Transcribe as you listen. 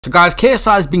So guys,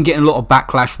 KSI has been getting a lot of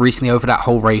backlash recently over that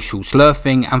whole racial slur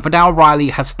thing, and Vidal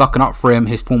has stuck up for him,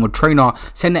 his former trainer,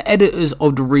 saying the editors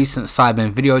of the recent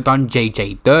Cyberman video done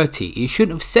JJ dirty. He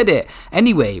shouldn't have said it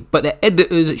anyway, but the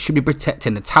editors should be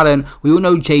protecting the talent. We all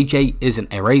know JJ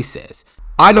isn't a racist.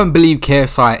 I don't believe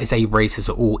KSI is a racist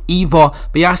at all either,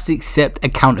 but he has to accept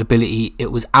accountability.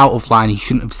 It was out of line, he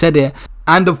shouldn't have said it.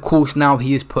 And of course now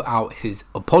he has put out his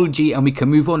apology and we can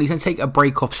move on. He's going to take a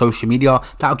break off social media.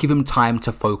 That'll give him time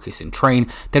to focus and train.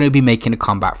 Then he'll be making a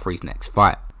comeback for his next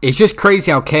fight. It's just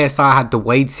crazy how KSI had the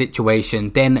Wade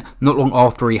situation, then not long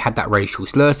after he had that racial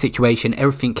slur situation,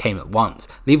 everything came at once.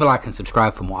 Leave a like and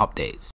subscribe for more updates.